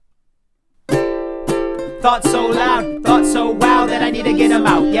Thoughts so loud, thoughts so wow that I need to get them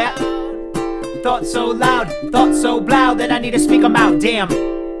out, yeah. Thoughts so loud, thoughts so loud that I need to speak them out, damn.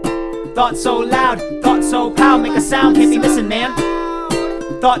 Thoughts so loud, thoughts so pow, make a sound, can't be missing, man.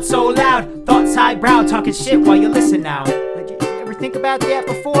 Thoughts so loud, thoughts highbrow, talking shit while you listen now. Did you ever think about that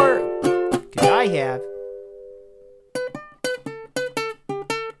before? 'Cause I have.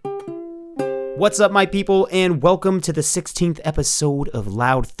 What's up, my people, and welcome to the 16th episode of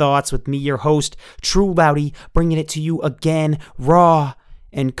Loud Thoughts with me, your host, True Loudy, bringing it to you again, raw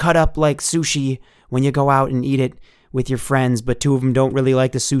and cut up like sushi when you go out and eat it with your friends, but two of them don't really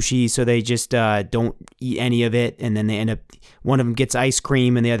like the sushi, so they just don't eat any of it, and then they end up, one of them gets ice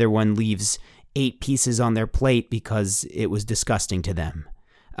cream, and the other one leaves 8 pieces on their plate because it was disgusting to them.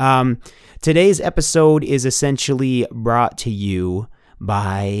 Today's episode is essentially brought to you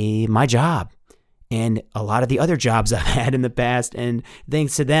by my job and a lot of the other jobs I've had in the past, and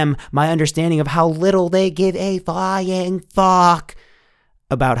thanks to them, my understanding of how little they give a flying fuck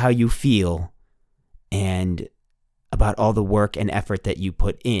about how you feel and about all the work and effort that you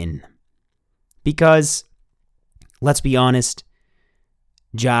put in. Because, let's be honest,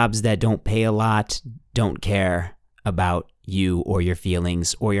 jobs that don't pay a lot don't care about you or your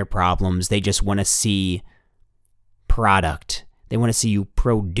feelings or your problems. They just want to see product. They want to see you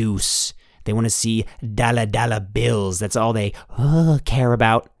produce. They want to see dollar bills. That's all they care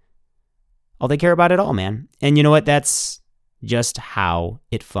about. All they care about at all, man. And you know what? That's just how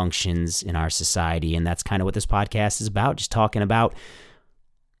it functions in our society. And that's kind of what this podcast is about. Just talking about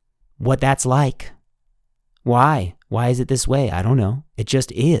what that's like. Why? Why is it this way? I don't know. It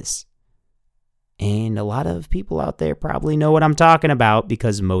just is. And a lot of people out there probably know what I'm talking about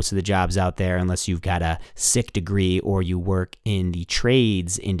because most of the jobs out there, unless you've got a sick degree or you work in the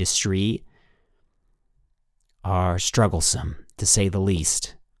trades industry, are strugglesome, to say the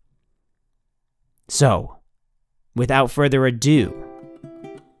least. So, without further ado,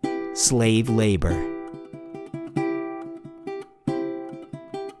 slave labor.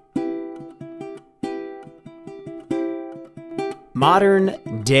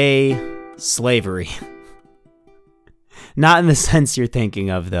 Modern day slavery. Not in the sense you're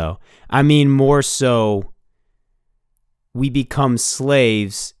thinking of, though. I mean, more so, we become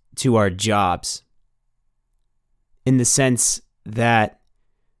slaves to our jobs. In the sense that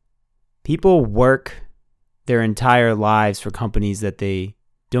people work their entire lives for companies that they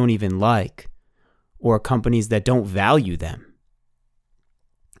don't even like, or companies that don't value them.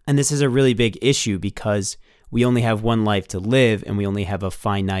 And this is a really big issue because we only have one life to live and we only have a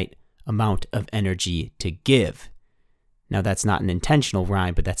finite amount of energy to give. Now, that's not an intentional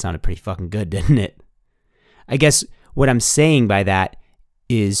rhyme, but that sounded pretty fucking good, didn't it? I guess what I'm saying by that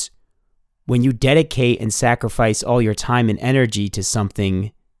is when you dedicate and sacrifice all your time and energy to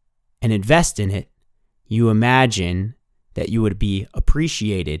something and invest in it, you imagine that you would be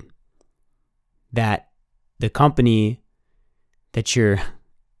appreciated, that the company that you're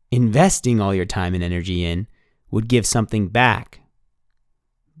investing all your time and energy in would give something back.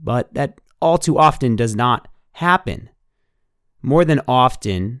 But that all too often does not happen. More than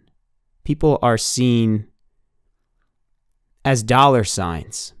often, people are seen as dollar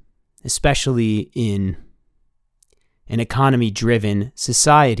signs, especially in an economy-driven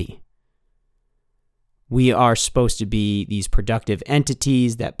society. We are supposed to be these productive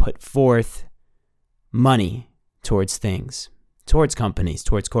entities that put forth money towards things, towards companies,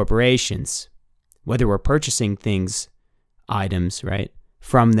 towards corporations, whether we're purchasing things, items, right,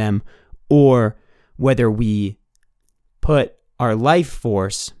 from them, or whether we put our life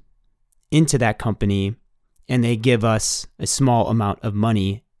force into that company and they give us a small amount of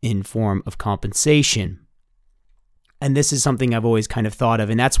money in form of compensation. And this is something I've always kind of thought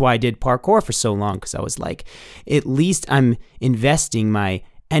of, and that's why I did parkour for so long, because I was like, at least I'm investing my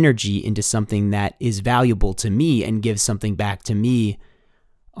energy into something that is valuable to me and gives something back to me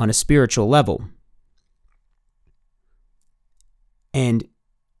on a spiritual level. And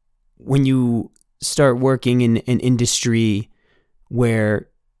when you start working in an industry where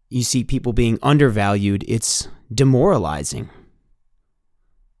you see people being undervalued, it's demoralizing.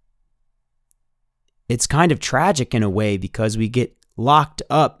 It's kind of tragic in a way because we get locked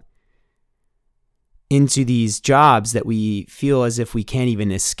up into these jobs that we feel as if we can't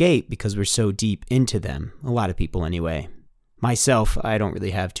even escape because we're so deep into them. A lot of people anyway. Myself, I don't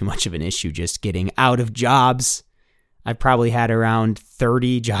really have too much of an issue just getting out of jobs. I've probably had around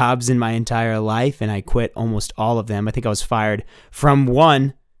 30 jobs in my entire life, and I quit almost all of them. I think I was fired from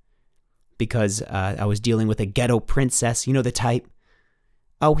one because I was dealing with a ghetto princess. You know the type?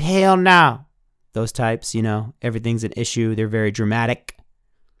 Oh, hell no. Those types, you know, everything's an issue. They're very dramatic.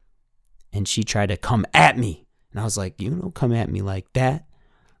 and she tried to come at me. And I was like, you don't come at me like that,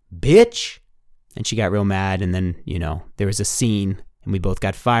 bitch. And she got real mad. And then, there was a scene and we both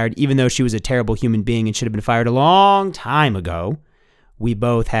got fired. Even though she was a terrible human being and should have been fired a long time ago, we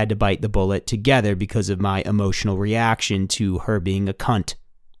both had to bite the bullet together because of my emotional reaction to her being a cunt.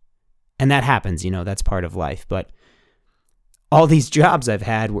 And that happens, that's part of life. But all these jobs I've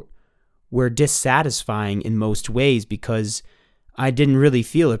had were dissatisfying in most ways because I didn't really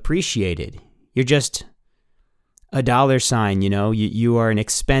feel appreciated. You're just a dollar sign, you are an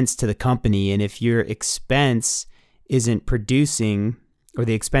expense to the company. And if your expense isn't producing, or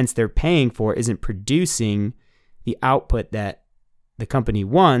the expense they're paying for isn't producing the output that the company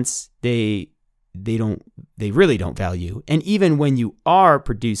wants, they really don't value. And even when you are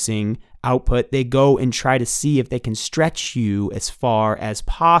producing output, they go and try to see if they can stretch you as far as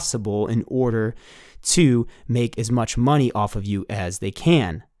possible in order to make as much money off of you as they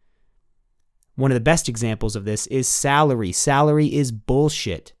can. One of the best examples of this is salary. Salary is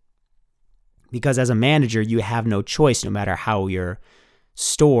bullshit. Because as a manager, you have no choice, no matter how your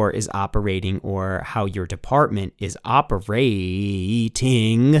store is operating or how your department is operating.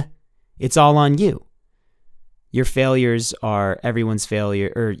 It's all on you. Your failures are everyone's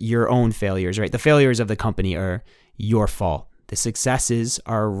failure, or your own failures, right? The failures of the company are your fault. The successes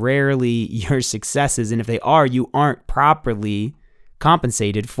are rarely your successes. And if they are, you aren't properly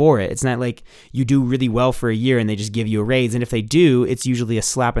compensated for it. It's not like you do really well for a year and they just give you a raise. And if they do, it's usually a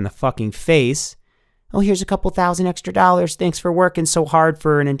slap in the fucking face. Oh, here's a couple $1,000 extra. Thanks for working so hard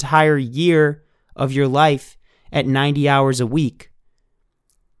for an entire year of your life at 90 hours a week.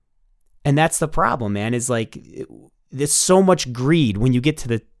 And that's the problem, man, is like there's so much greed when you get to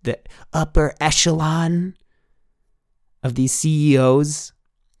the upper echelon of these CEOs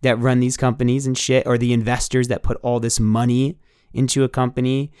that run these companies and shit, or the investors that put all this money into a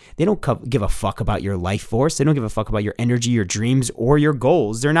company. They don't give a fuck about your life force. They don't give a fuck about your energy, your dreams, or your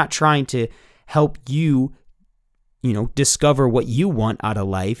goals. They're not trying to help you, discover what you want out of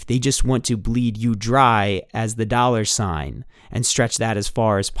life. They just want to bleed you dry as the dollar sign and stretch that as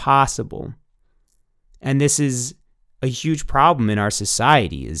far as possible. And this is a huge problem in our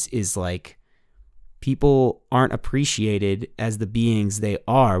society is like people aren't appreciated as the beings they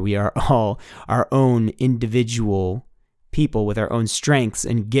are. We are all our own individual people with our own strengths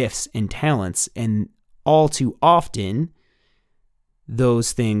and gifts and talents. And all too often,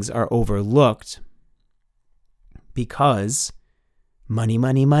 those things are overlooked because money,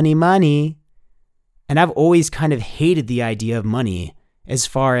 money, money, money. And I've always kind of hated the idea of money as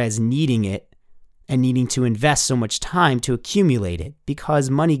far as needing it and needing to invest so much time to accumulate it, because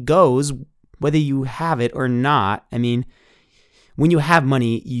money goes whether you have it or not. I mean, when you have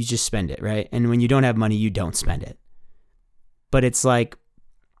money, you just spend it, right? And when you don't have money, you don't spend it. But it's like,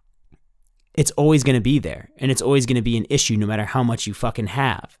 it's always going to be there, and it's always going to be an issue no matter how much you fucking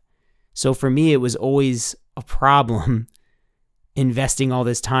have. So for me, it was always a problem investing all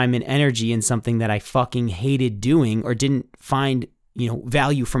this time and energy in something that I fucking hated doing or didn't find,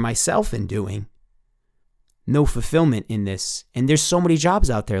 value for myself in doing. No fulfillment in this. And there's so many jobs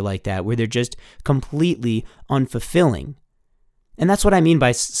out there like that where they're just completely unfulfilling. And that's what I mean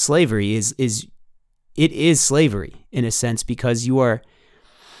by slavery is it is slavery in a sense, because you are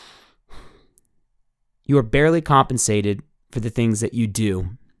barely compensated for the things that you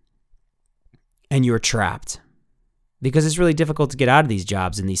do, and you're trapped because it's really difficult to get out of these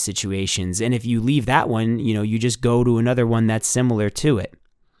jobs in these situations. And if you leave that one, you just go to another one that's similar to it.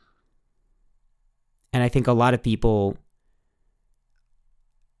 And I think a lot of people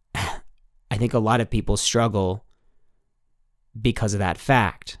struggle because of that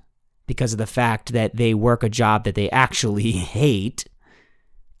fact. Because of the fact that they work a job that they actually hate,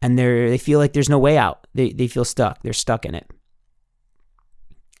 and they feel like there's no way out. They feel stuck. They're stuck in it.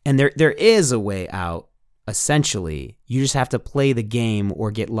 And there is a way out, essentially. You just have to play the game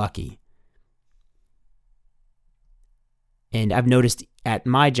or get lucky. And I've noticed at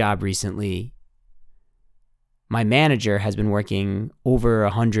my job recently, my manager has been working over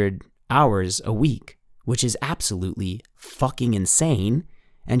 100 hours a week, which is absolutely fucking insane.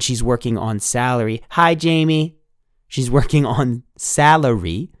 And she's working on salary. Hi, Jamie. She's working on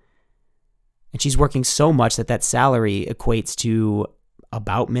salary. And she's working so much that salary equates to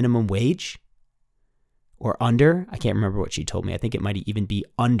about minimum wage or under. I can't remember what she told me. I think it might even be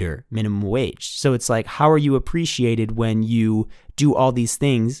under minimum wage. So it's like, how are you appreciated when you do all these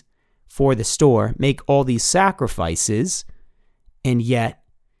things for the store, make all these sacrifices, and yet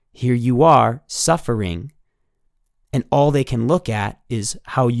here you are suffering? And all they can look at is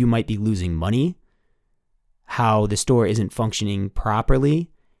how you might be losing money, how the store isn't functioning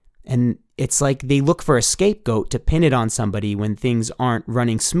properly, And it's like they look for a scapegoat to pin it on somebody when things aren't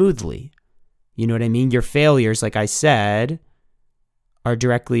running smoothly. You know what I mean? Your failures, like I said, are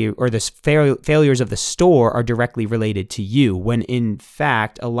directly, or the failures of the store are directly related to you, when in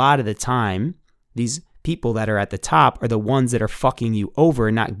fact, a lot of the time, these people that are at the top are the ones that are fucking you over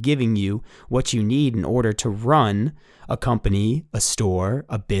and not giving you what you need in order to run a company, a store,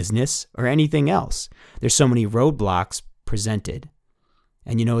 a business, or anything else. There's so many roadblocks presented.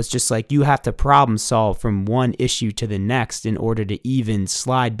 And it's just like you have to problem solve from one issue to the next in order to even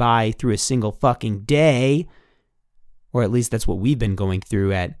slide by through a single fucking day. Or at least that's what we've been going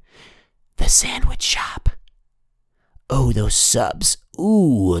through at the sandwich shop. Oh, those subs.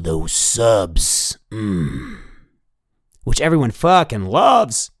 Ooh, those subs. Which everyone fucking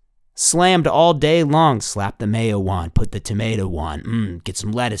loves. Slammed all day long. Slap the mayo on. Put the tomato on. Get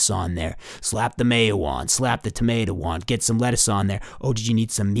some lettuce on there. Slap the mayo on. Slap the tomato on. Get some lettuce on there. Oh, did you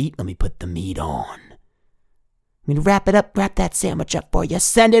need some meat? Let me put the meat on. I'm gonna wrap it up. Wrap that sandwich up for you.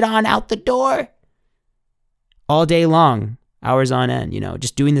 Send it on out the door. All day long. Hours on end.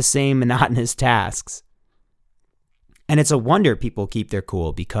 Just doing the same monotonous tasks. And it's a wonder people keep their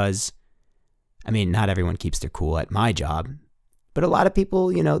cool because, not everyone keeps their cool at my job. But a lot of people,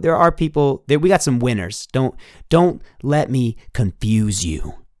 there are people, we got some winners. Don't let me confuse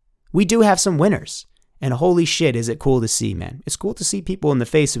you. We do have some winners. And holy shit, is it cool to see, man. It's cool to see people in the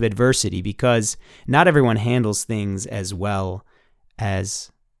face of adversity because not everyone handles things as well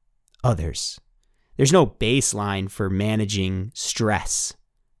as others. There's no baseline for managing stress,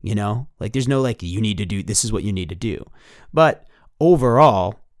 there's no you need to do, this is what you need to do. But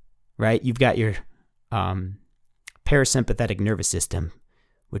overall, right, you've got your parasympathetic nervous system,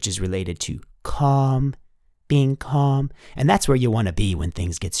 which is related to being calm. And that's where you want to be when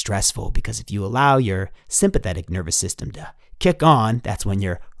things get stressful, because if you allow your sympathetic nervous system to kick on, that's when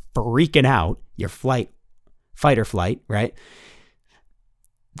you're freaking out, your fight or flight, right?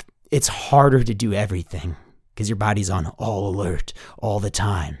 It's harder to do everything because your body's on all alert all the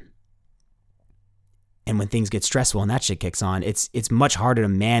time. And when things get stressful and that shit kicks on, it's much harder to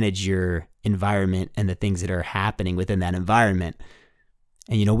manage your environment and the things that are happening within that environment.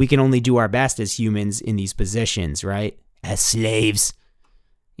 And, we can only do our best as humans in these positions, right? As slaves,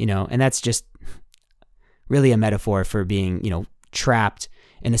 and that's just really a metaphor for being, trapped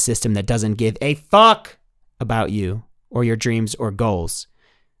in a system that doesn't give a fuck about you or your dreams or goals.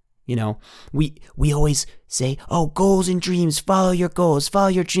 We always say, oh, goals and dreams, follow your goals, follow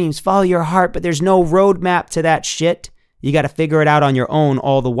your dreams, follow your heart, but there's no roadmap to that shit. You got to figure it out on your own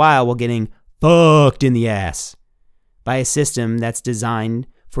all the while getting fucked in the ass by a system that's designed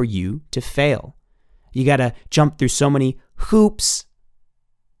for you to fail. You got to jump through so many hoops,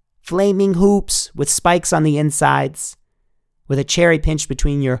 flaming hoops with spikes on the insides, with a cherry pinched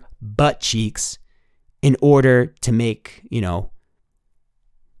between your butt cheeks in order to make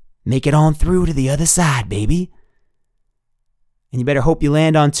it on through to the other side, baby. And you better hope you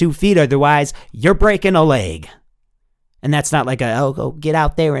land on 2 feet, otherwise you're breaking a leg. And that's not like go get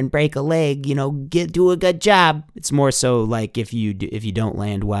out there and break a leg, do a good job. It's more so like if you don't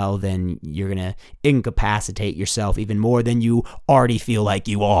land well, then you're going to incapacitate yourself even more than you already feel like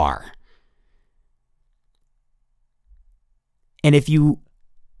you are. And if you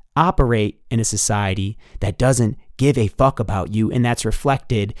operate in a society that doesn't give a fuck about you, and that's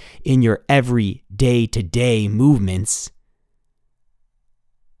reflected in your every day-to-day movements,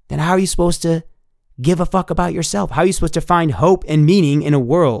 then how are you supposed to give a fuck about yourself? How are you supposed to find hope and meaning in a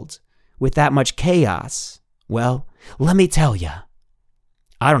world with that much chaos? Well, let me tell you,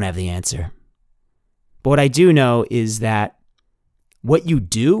 I don't have the answer. But what I do know is that what you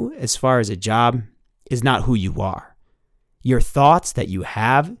do as far as a job is not who you are. Your thoughts that you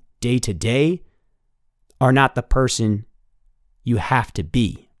have day to day are not the person you have to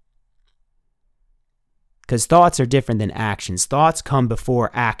be. Because thoughts are different than actions. Thoughts come before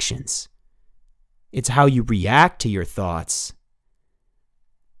actions. It's how you react to your thoughts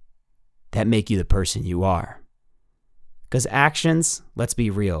that make you the person you are. Because actions, let's be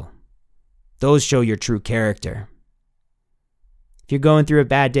real, those show your true character. If you're going through a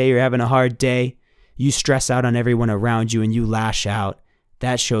bad day, you're having a hard day, you stress out on everyone around you and you lash out,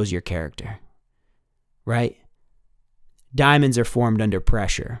 that shows your character, right? Diamonds are formed under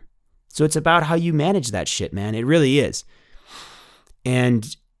pressure. So it's about how you manage that shit, man. It really is.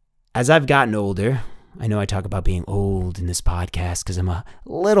 And as I've gotten older, I know I talk about being old in this podcast because I'm a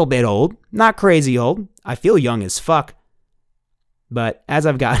little bit old, not crazy old. I feel young as fuck. But as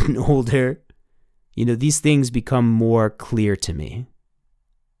I've gotten older, these things become more clear to me.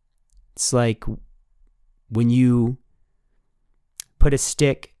 It's like when you put a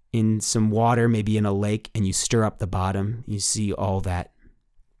stick in some water, maybe in a lake, and you stir up the bottom, you see all that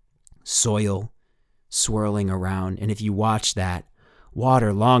soil swirling around. And if you watch that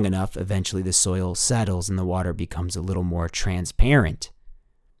water long enough, eventually the soil settles and the water becomes a little more transparent.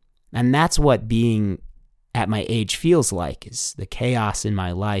 And that's what being at my age feels like, is the chaos in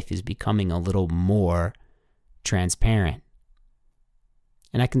my life is becoming a little more transparent.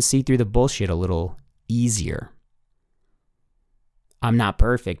 And I can see through the bullshit a little easier. I'm not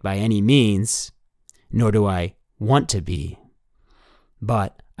perfect by any means, nor do I want to be,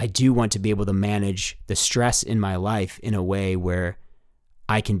 but I do want to be able to manage the stress in my life in a way where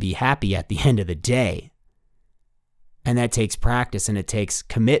I can be happy at the end of the day. And that takes practice and it takes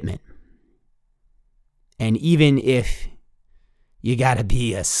commitment. And even if you gotta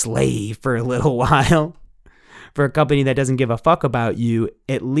be a slave for a little while for a company that doesn't give a fuck about you,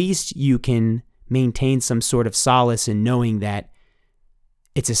 at least you can maintain some sort of solace in knowing that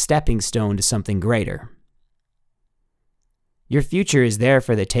it's a stepping stone to something greater. Your future is there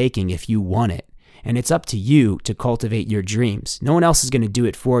for the taking if you want it, and it's up to you to cultivate your dreams. No one else is going to do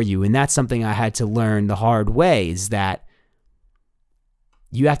it for you, and that's something I had to learn the hard way, is that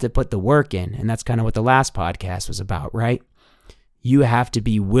you have to put the work in, and that's kind of what the last podcast was about, right? You have to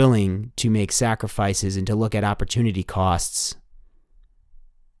be willing to make sacrifices and to look at opportunity costs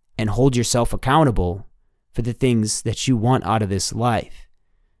and hold yourself accountable for the things that you want out of this life.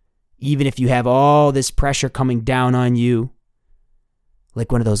 Even if you have all this pressure coming down on you,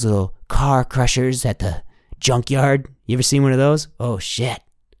 like one of those little car crushers at the junkyard. You ever seen one of those? Oh, shit.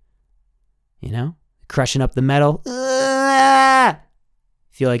 You know? Crushing up the metal.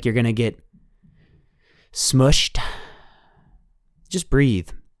 Feel like you're going to get smushed. Just breathe.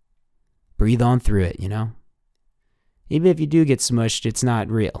 Breathe on through it, you know? Even if you do get smushed, it's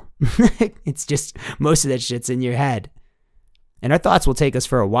not real. It's just most of that shit's in your head. And our thoughts will take us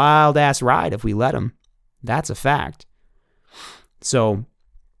for a wild-ass ride if we let them. That's a fact. So,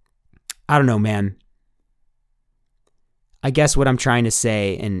 I don't know, man. I guess what I'm trying to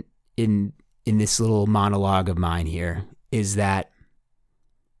say in this little monologue of mine here is that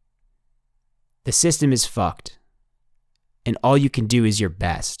the system is fucked. And all you can do is your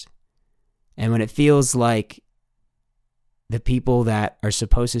best. And when it feels like the people that are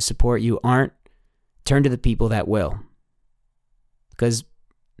supposed to support you aren't, turn to the people that will. Because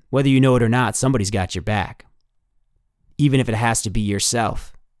whether you know it or not, somebody's got your back. Even if it has to be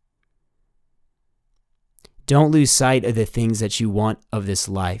yourself. Don't lose sight of the things that you want of this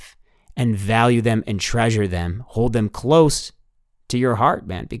life and value them and treasure them. Hold them close to your heart,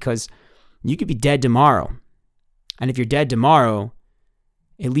 man, because you could be dead tomorrow. And if you're dead tomorrow,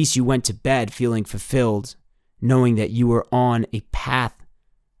 at least you went to bed feeling fulfilled, knowing that you were on a path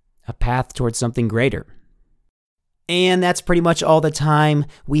towards something greater. And that's pretty much all the time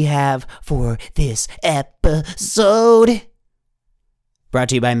we have for this episode. Brought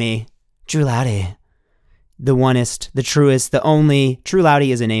to you by me, Drew Loudy. The onest, the truest, the only. Drew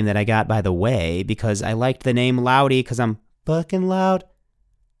Loudy is a name that I got, by the way, because I liked the name Loudy because I'm fucking loud.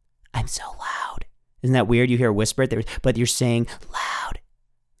 I'm so loud. Isn't that weird? You hear a whisper, but you're saying loud.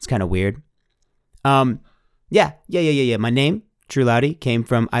 It's kind of weird. Yeah. My name, Drew Loudy, came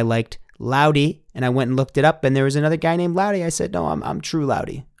from I liked Loudy, and I went and looked it up, and there was another guy named Loudy. I said, no, I'm True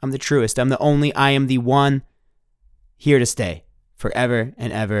Loudy. I'm the truest. I'm the only. I am the one, here to stay forever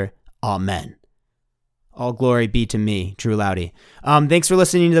and ever. Amen. All glory be to me, Drew Loudy. Thanks for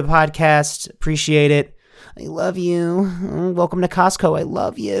listening to the podcast. Appreciate it. I love you. Welcome to Costco. I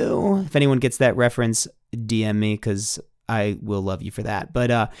love you. If anyone gets that reference, DM me, because I will love you for that.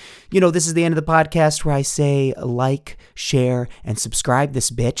 But, this is the end of the podcast where I say like, share, and subscribe this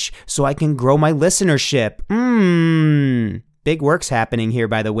bitch so I can grow my listenership. Big work's happening here,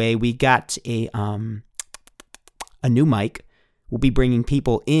 by the way. We got a new mic. We'll be bringing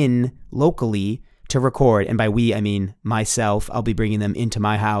people in locally to record. And by we, I mean myself. I'll be bringing them into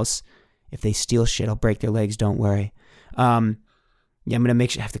my house. If they steal shit, I'll break their legs. Don't worry. I'm going to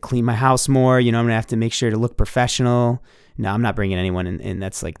make sure I have to clean my house more. I'm going to have to make sure to look professional. No, I'm not bringing anyone in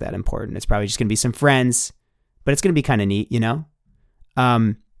that's like that important. It's probably just going to be some friends, but it's going to be kind of neat,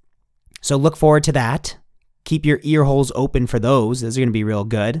 So look forward to that. Keep your ear holes open for those. Those are going to be real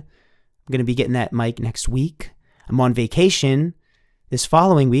good. I'm going to be getting that mic next week. I'm on vacation. This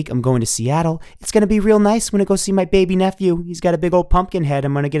following week, I'm going to Seattle. It's going to be real nice. I'm going to go see my baby nephew. He's got a big old pumpkin head.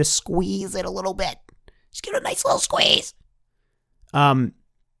 I'm going to get to squeeze it a little bit. Just give it a nice little squeeze.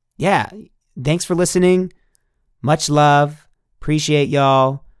 Yeah, thanks for listening. Much love. Appreciate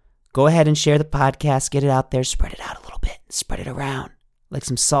y'all. Go ahead and share the podcast. Get it out there. Spread it out a little bit. Spread it around like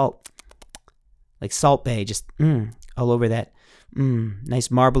some salt. Like Salt Bay, just all over that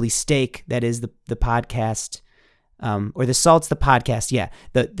Nice marbly steak. That is the podcast. Or the salt's the podcast. Yeah.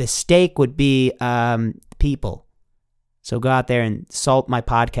 The steak would be people. So go out there and salt my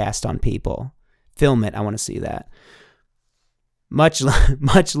podcast on people. Film it. I want to see that. Much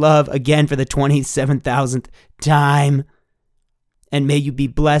love again for the 27,000th time. And may you be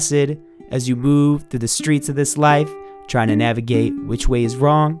blessed as you move through the streets of this life, trying to navigate which way is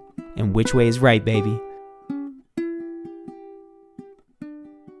wrong and which way is right, baby.